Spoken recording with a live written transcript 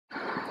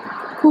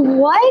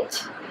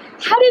What?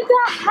 How did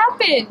that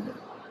happen?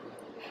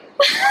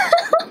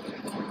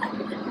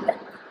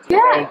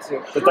 Yeah.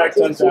 The deck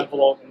turns the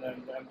envelope and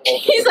then the envelope.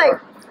 He's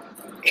like,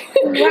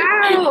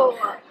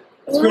 wow.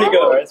 It's pretty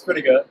good, right? It's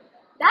pretty good.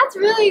 That's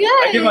really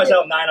good. I give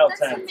myself 9 out of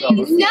 10. So.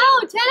 No, 10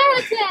 out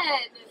of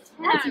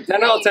 10.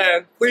 10 out of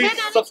 10. Please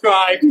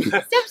subscribe.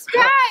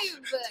 Subscribe.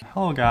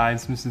 Hello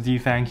guys,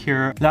 Mr.D.Feng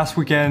here. Last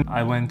weekend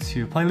I went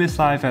to Playlist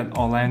Live at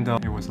Orlando.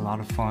 It was a lot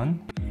of fun.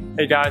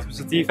 Hey guys,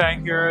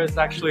 Mr.D.Feng here. It's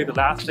actually the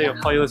last day of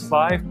Playlist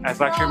Live.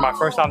 It's actually my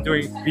first time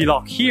doing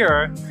vlog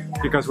here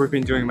because we've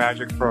been doing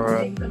magic for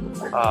a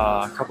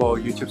couple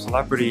of YouTube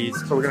celebrities.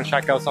 So we're gonna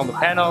check out some of the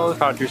panels,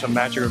 try to do some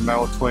magic with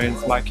Merrell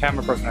twins. My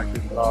camera person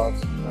actually loves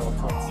Merrell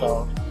twins,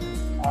 so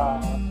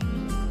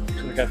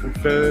gonna get some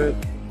food.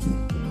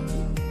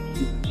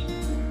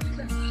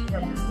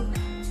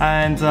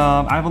 And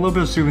I have a little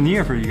bit of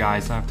souvenir for you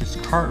guys. I have this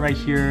card right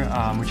here,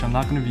 which I'm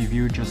not going to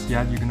review just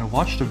yet. You're going to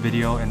watch the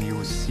video and you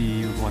will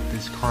see what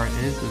this card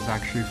is. It's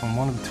actually from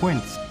one of the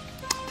twins.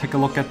 Take a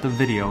look at the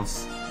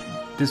videos.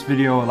 This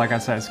video, like I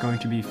said, is going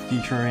to be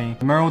featuring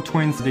the Merrell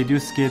twins. They do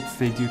skits,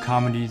 they do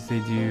comedies, they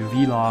do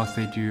vlogs,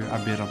 they do a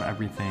bit of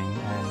everything,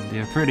 and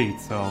they're pretty.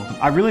 So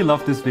I really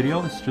love this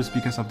video. It's just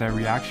because of their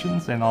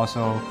reactions, and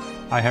also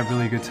I have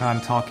really good time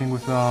talking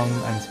with them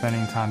and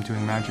spending time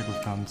doing magic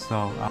with them.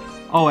 So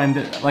oh, and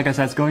like I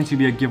said, it's going to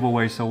be a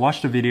giveaway, so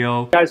watch the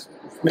video. Guys,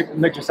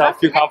 make yourself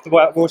feel comfortable.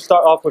 We'll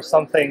start off with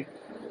something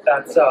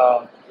that's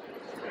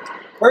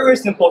very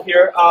simple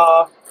here.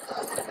 I'm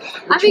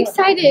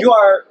excited. You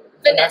are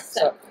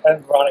Vanessa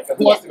and Veronica.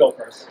 Who wants to go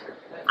first?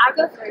 I'll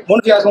go first. One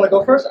of you guys want to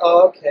go first?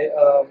 Oh, okay.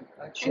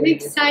 Actually, I'm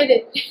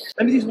excited.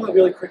 Let me do one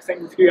really quick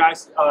thing with you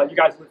guys. You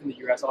guys live in the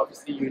US,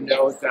 obviously. You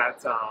know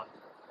that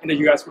in the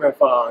US we have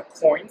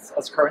coins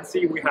as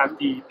currency. We have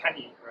the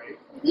penny, right?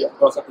 We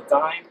also have the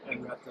dime,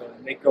 and we have the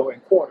nickel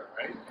and quarter,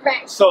 right?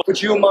 Right. So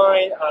would you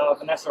mind,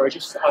 Vanessa, or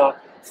just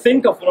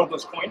think of one of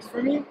those coins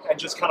for me, and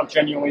just kind of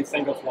genuinely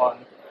think of one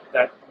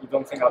that you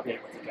don't think I'll be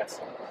able to guess.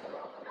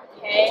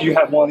 Okay. Do you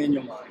have one in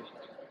your mind?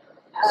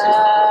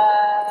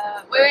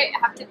 Wait, I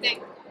have to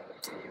think.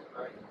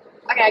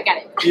 Okay, I got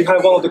it. You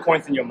have one of the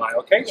coins in your mind,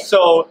 okay? Yes.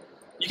 So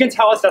you can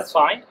tell us, that's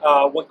fine.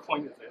 What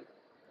coin is it?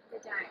 The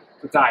dime.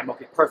 The dime,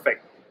 okay,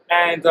 perfect.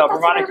 And That's what I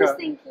Veronica, was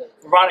thinking.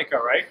 Veronica,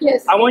 right?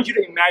 Yes. I want you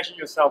to imagine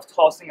yourself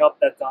tossing up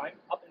that dime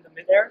up in the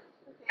midair,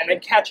 and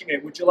then catching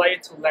it. Would you like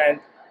it to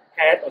land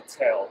head or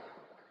tail?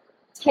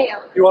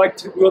 Tail. You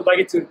would like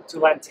it to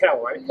land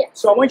tail, right? Yes.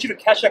 So I want you to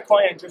catch that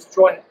coin and just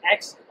draw an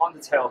X on the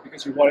tail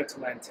because you want it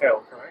to land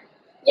tail, correct?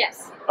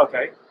 Yes.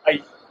 Okay.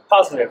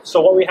 Positive.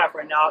 So what we have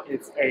right now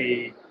is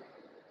a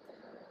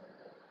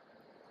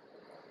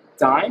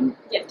dime.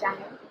 Yeah, dime.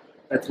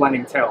 That's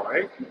landing tail,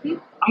 right?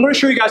 I'm going to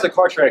show you guys a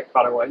card trick,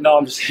 by the way. No,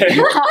 I'm just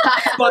kidding.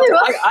 But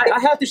I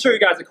have to show you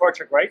guys a card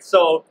trick, right?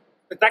 So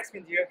the deck's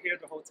been here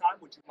the whole time.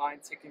 Would you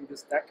mind taking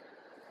this deck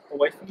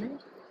away from me?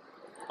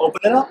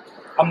 Open it up.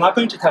 I'm not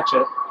going to touch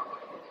it.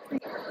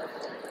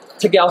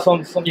 Take it out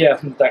from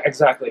the deck,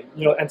 exactly.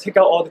 You know, and take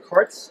out all the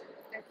cards.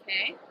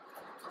 Okay.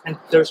 And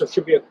there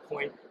should be a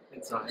coin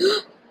inside.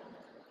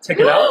 Take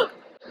it out.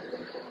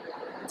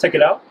 Take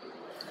it out.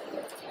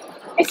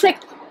 It's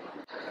like.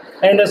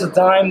 And there's a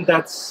dime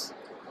that's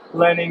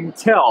landing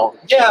tail.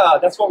 Yeah,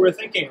 that's what we're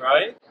thinking,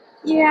 right?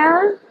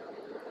 Yeah.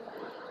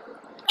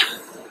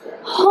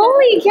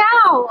 Holy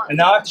cow! And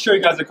now I have to show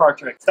you guys a card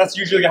trick. That's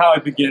usually how I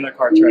begin a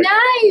card trick.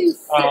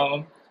 Nice!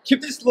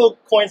 Keep these little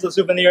coins a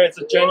souvenir. It's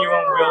a genuine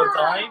real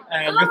dime.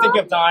 And you're thinking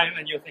of dime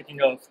and you're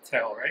thinking of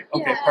tail, right?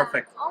 Okay,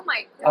 perfect. Oh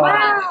my god.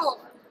 Wow!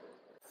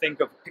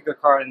 Pick a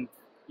card and,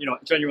 you know,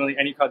 genuinely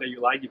any card that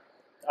you like. You,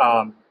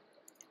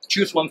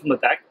 choose one from the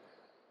deck.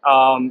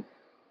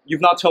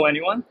 You've not told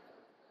anyone.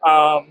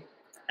 And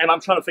I'm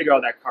trying to figure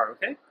out that card,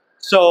 okay?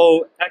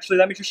 So, actually,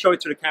 let me just show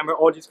it to the camera.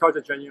 All these cards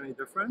are genuinely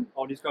different.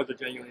 All these cards are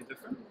genuinely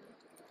different.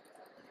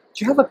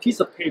 Do you have a piece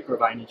of paper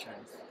by any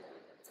chance?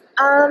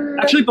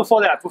 Actually,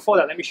 before that,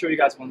 let me show you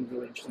guys one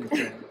really interesting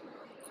thing.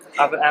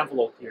 I have an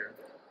envelope here.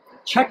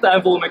 Check the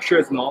envelope, make sure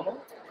it's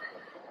normal.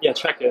 Yeah,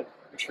 check it.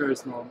 Make sure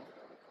it's normal.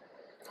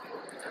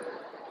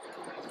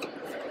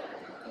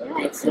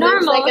 Yeah, it's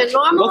normal. Like a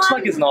normal. Looks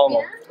like it's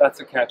normal. Yeah. That's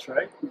a catch,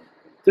 right?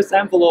 This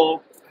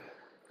envelope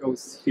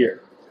goes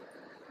here.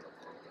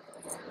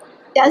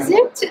 Does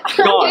it?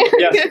 Gone.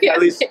 Yes. At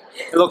least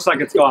it looks like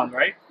it's gone,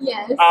 right?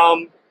 Yes. And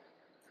I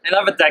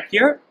have a deck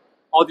here.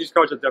 All these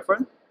cards are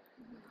different.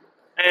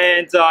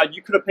 And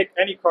you could have picked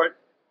any card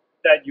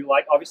that you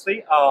like,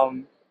 obviously,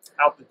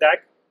 out the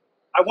deck.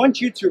 I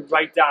want you to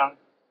write down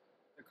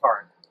the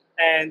card.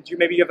 And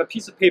maybe you have a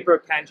piece of paper, a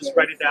pen, just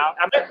write it down.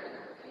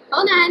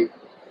 Hold on.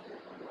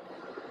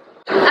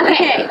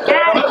 Okay.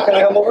 Can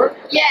I come over?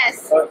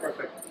 Yes. Oh,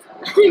 perfect.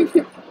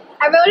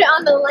 I wrote it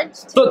on the lunch.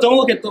 So don't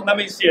look at let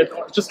me see it.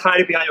 Just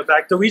hide it behind your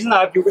back. The reason I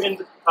have you written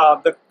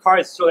the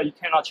card is so that you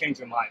cannot change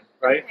your mind,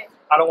 right? Okay.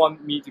 I don't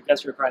want me to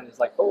guess your card and it's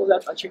like, oh,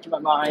 I changed my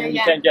mind, and you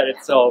can't get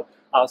it. So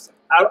I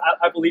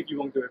believe you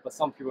won't do it, but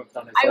some people have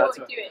done it. So I won't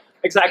do it.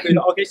 Exactly.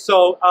 Okay,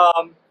 so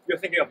you're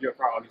thinking of your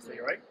card, obviously,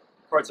 right?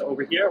 Cards are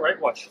over here, right?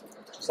 Watch.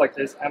 just like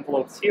this.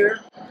 Envelopes here.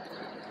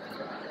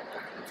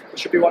 There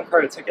should be one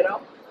card to take it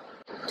out.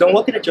 Don't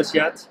look at it just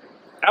yet.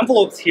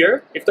 Envelopes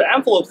here. If the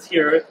envelopes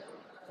here,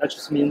 that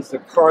just means the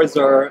cards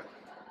are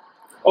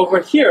over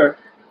here.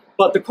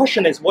 But the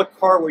question is, what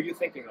card were you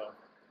thinking of?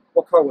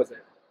 What card was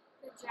it?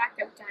 The Jack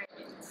of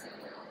Diamonds.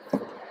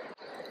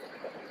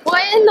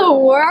 What in the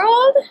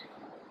world?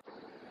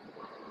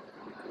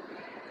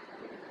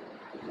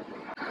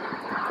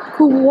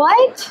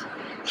 What?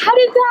 How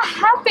did that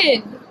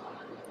happen?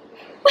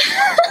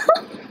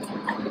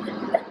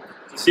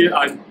 You see,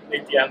 I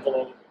made the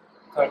envelope.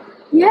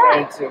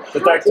 Yeah. The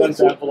deck turns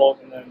the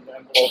envelope, and then the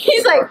envelope.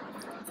 He's like,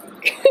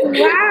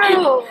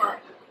 wow.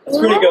 It's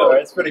pretty good,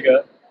 right? It's pretty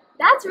good.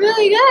 That's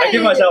really good. I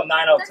give myself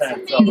 9 out of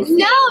 10. So. No, 10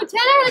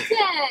 out of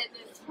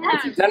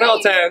 10. 10 out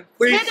of 10.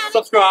 Please 10 out of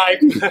subscribe.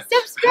 10.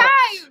 Subscribe.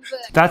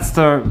 That's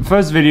the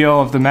first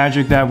video of the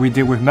magic that we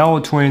did with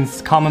Merrell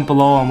twins. Comment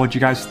below on what you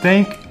guys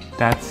think.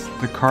 That's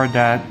the card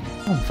that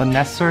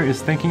Vanessa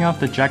is thinking of,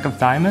 the Jack of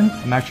Diamonds.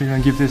 I'm actually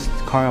going to give this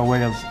card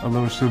away as a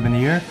little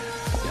souvenir.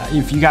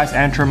 If you guys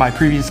enter my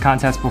previous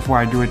contest before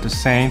I do it the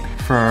same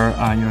for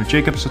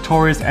Jacob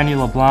Sartorius, Annie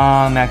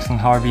LeBlanc, Max and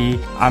Harvey,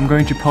 I'm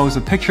going to post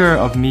a picture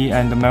of me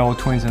and the Merrell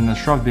twins in the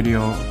short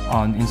video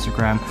on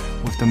Instagram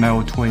with the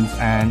Merrell twins,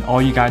 and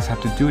all you guys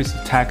have to do is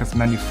tag as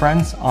many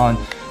friends on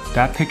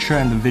that picture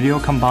and the video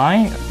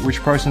combined. Which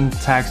person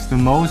tags the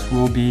most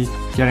will be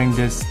getting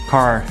this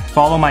card.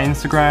 Follow my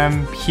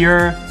Instagram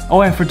here.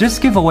 Oh, and for this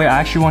giveaway, I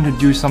actually want to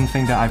do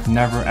something that I've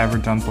never ever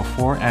done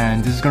before,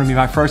 and this is going to be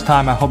my first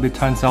time. I hope it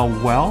turns out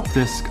well.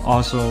 This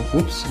also,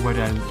 oops, where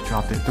did I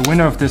drop it? The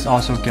winner of this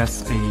also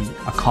gets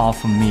a call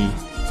from me.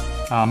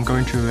 I'm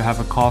going to have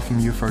a call from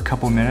you for a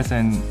couple minutes,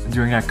 and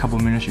during that couple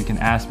minutes you can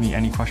ask me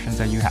any questions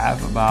that you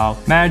have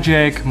about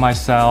magic,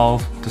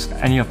 myself, just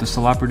any of the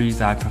celebrities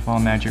that I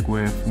perform magic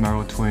with,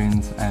 Merrell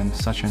twins and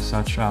such.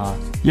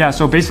 Yeah,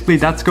 so basically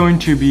that's going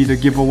to be the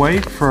giveaway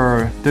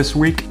for this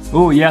week.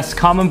 Oh yes,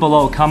 comment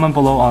below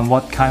on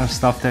what kind of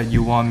stuff that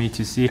you want me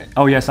to see.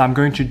 Oh yes, I'm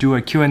going to do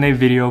a Q&A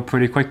video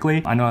pretty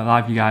quickly. I know a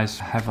lot of you guys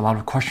have a lot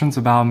of questions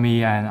about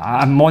me, and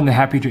I'm more than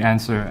happy to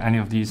answer any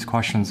of these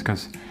questions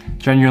because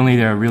genuinely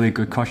they're really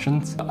good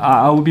questions.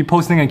 I will be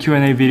posting a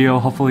Q&A video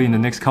hopefully in the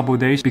next couple of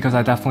days because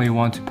I definitely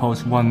want to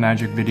post one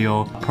magic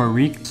video per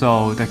week.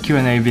 So the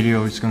Q&A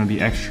video is going to be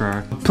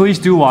extra. Please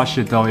do watch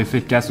it though. If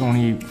it gets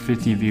only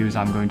 50 views,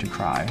 I'm going to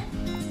cry.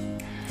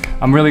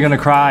 I'm really gonna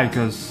cry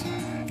because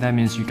that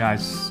means you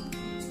guys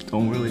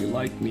don't really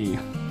like me.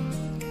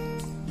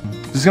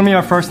 This is gonna be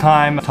my first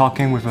time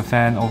talking with a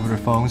fan over the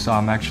phone, so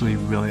I'm actually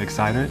really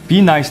excited.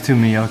 Be nice to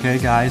me, okay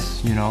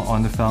guys,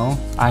 on the phone.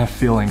 I have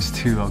feelings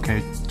too,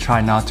 okay?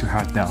 Try not to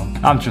hurt them.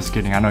 I'm just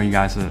kidding, I know you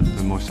guys are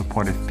the most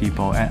supportive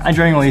people, and I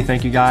genuinely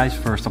thank you guys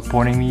for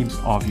supporting me.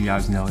 All of you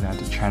guys know that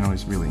the channel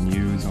is really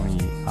new, it's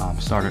only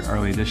started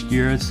early this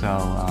year, so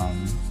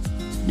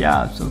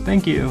yeah, so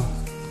thank you.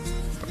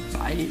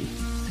 Bye.